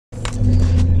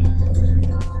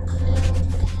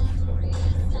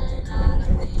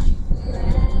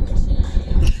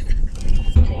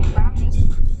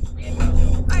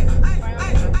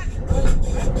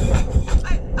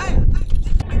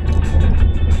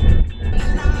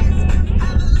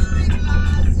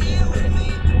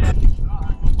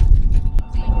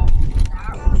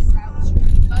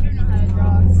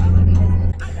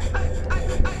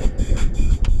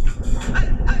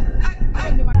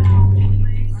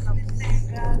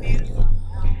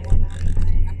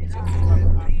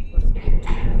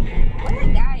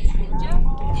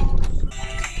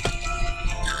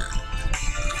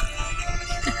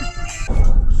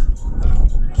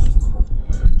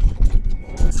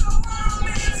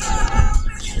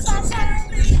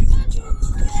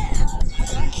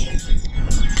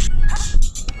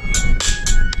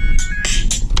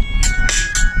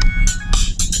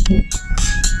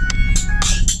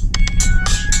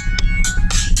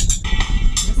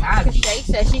shake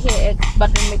so she can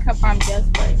about to make her farm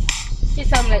just, but she's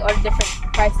telling me like all the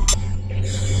different prices.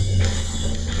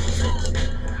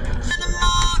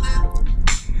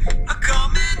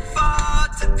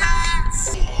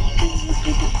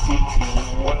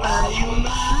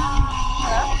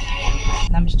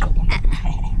 I'm just joking.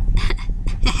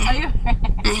 Are you?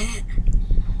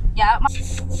 Yeah.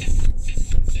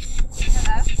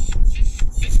 Hello.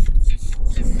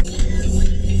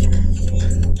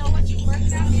 So what you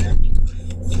working out here?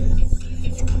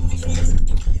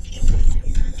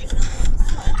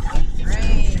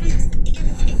 Great.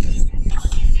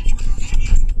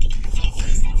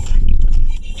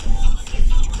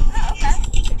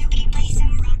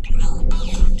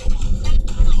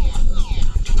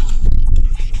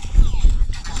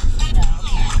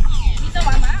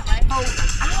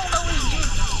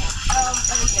 Oh,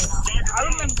 okay. I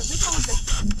remember the weekend was just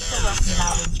so rough and I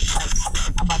was like,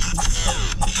 I'm about to be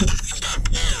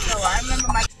so I remember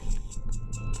my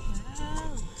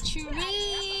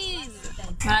trees.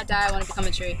 When I die, I want to become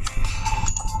a tree.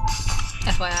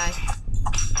 FYI.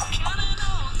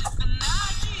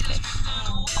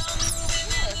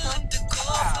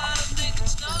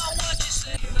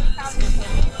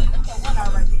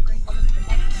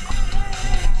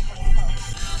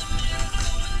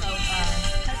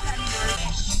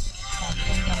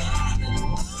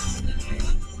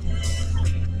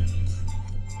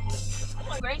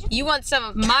 You want some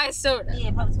of my soda? Yeah,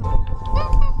 probably some.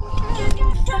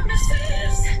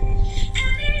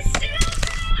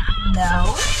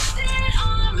 No.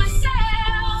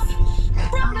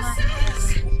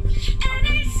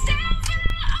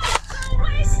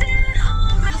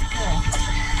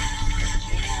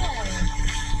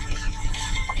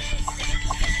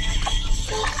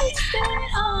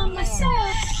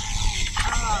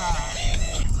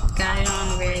 Got it on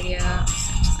the radio.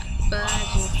 But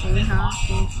you can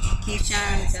honking. He's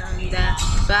trying to tell me that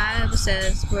the Bible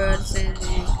says the world is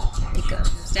ending. It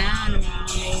goes down around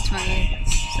May 20th.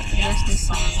 So I guess this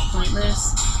song is pointless.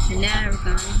 You're never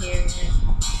gonna hear it.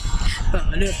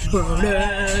 But it's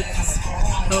bullets.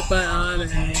 Hope I'm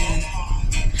in.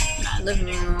 Not living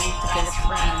room with good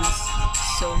friends.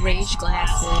 So rage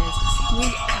glasses. We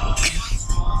out.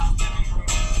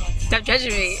 Stop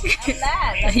judging me. I'm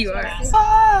not. You are.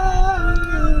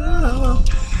 Oh.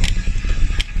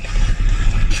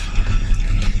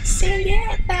 Sing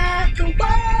it back the world.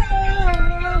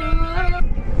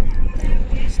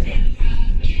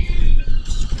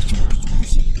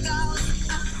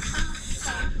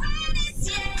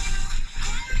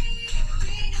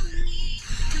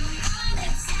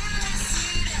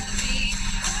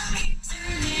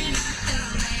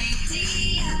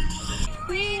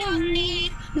 We don't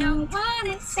need no one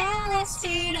to tell us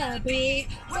who to be.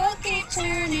 We'll keep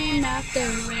turning up the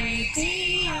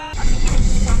radio.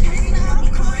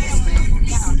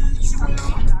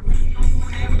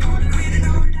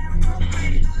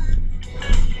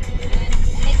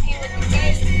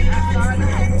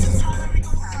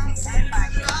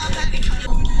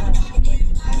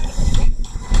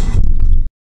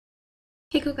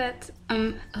 Hey cool cats,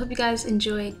 I hope you guys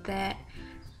enjoyed that,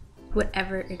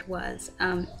 whatever it was.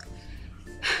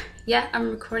 Yeah, I'm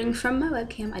recording from my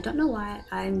webcam. I don't know why,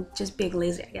 I'm just being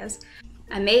lazy, I guess.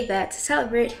 I made that to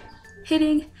celebrate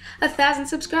hitting 1,000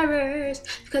 subscribers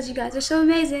because you guys are so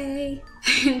amazing.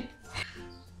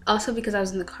 Also because I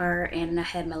was in the car and I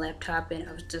had my laptop and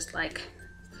I was just like,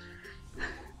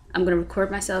 I'm gonna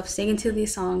record myself singing to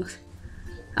these songs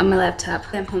on my laptop.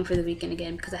 I'm home for the weekend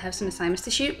again because I have some assignments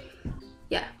to shoot.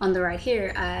 Yeah, on the ride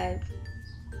here, I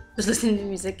was listening to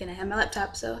music and I had my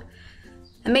laptop, so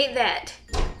I made that,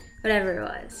 whatever it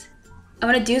was. I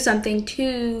want to do something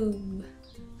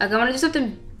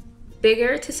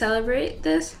bigger to celebrate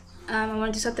this. I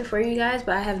want to do something for you guys,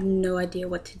 but I have no idea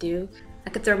what to do. I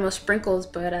could throw more sprinkles,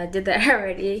 but I did that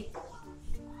already.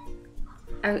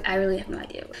 I really have no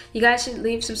idea. You guys should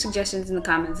leave some suggestions in the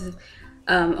comments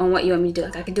on what you want me to do.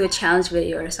 Like I could do a challenge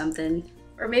video or something.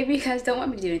 Or maybe you guys don't want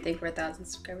me to do anything for 1,000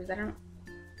 subscribers, I don't know.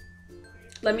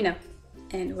 Let me know.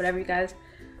 And whatever you guys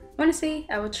want to see,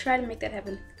 I will try to make that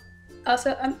happen.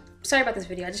 Also, I'm sorry about this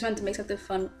video. I just wanted to make something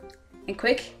fun and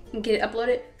quick and get it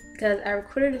uploaded because I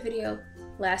recorded a video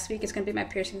last week. It's going to be my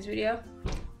piercings video.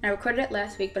 I recorded it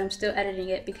last week, but I'm still editing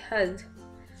it because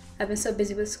I've been so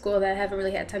busy with school that I haven't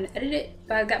really had time to edit it.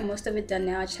 But I got most of it done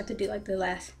now. I just have to do like the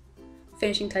last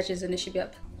finishing touches and it should be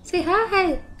up. Say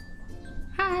hi!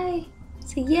 Hi!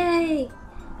 Say yay!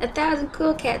 1,000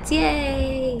 cool cats,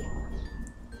 yay!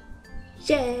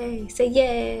 Yay! Say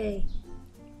yay!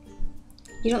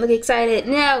 You don't look excited.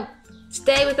 No!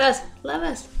 Stay with us! Love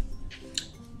us!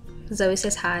 Zoe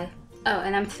says hi. Oh,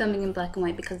 and I'm filming in black and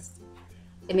white because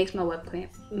it makes my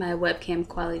webcam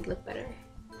quality look better.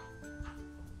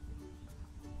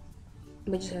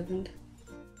 What just happened?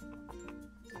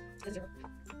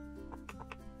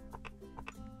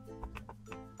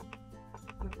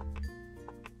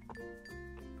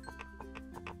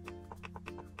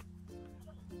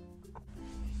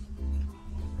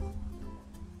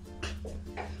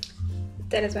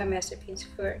 That is my masterpiece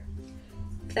for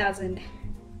 1,000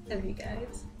 of you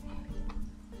guys.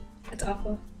 That's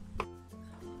awful.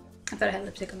 I thought I had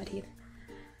lipstick on my teeth.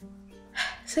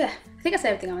 So yeah, I think I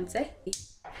said everything I wanted to say.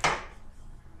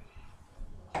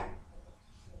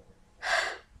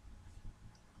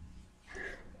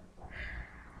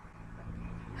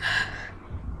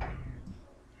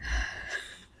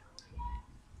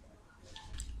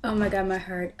 Oh my god, my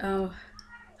heart. Oh,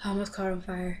 I almost caught on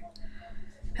fire.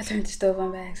 I turned the stove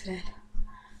on by accident.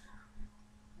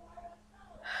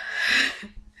 Oh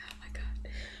my god.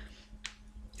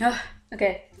 Oh,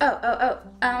 okay.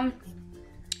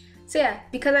 So yeah,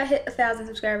 because I hit 1,000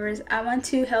 subscribers, I want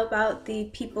to help out the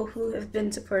people who have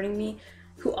been supporting me,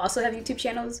 who also have YouTube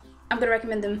channels. I'm gonna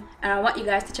recommend them, and I want you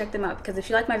guys to check them out, because if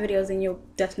you like my videos, then you'll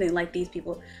definitely like these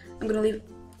people. I'm gonna leave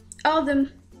all of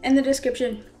them in the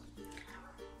description.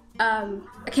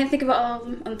 I can't think of all of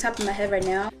them on the top of my head right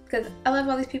now, because I love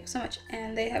all these people so much,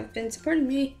 and they have been supporting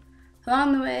me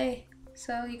along the way.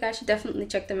 So you guys should definitely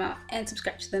check them out and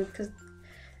subscribe to them, because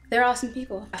they're awesome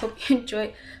people. I hope you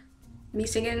enjoy me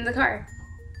singing in the car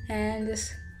and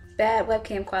this bad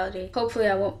webcam quality. Hopefully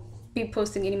I won't be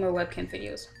posting any more webcam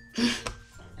videos.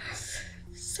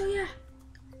 So yeah,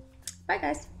 bye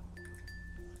guys.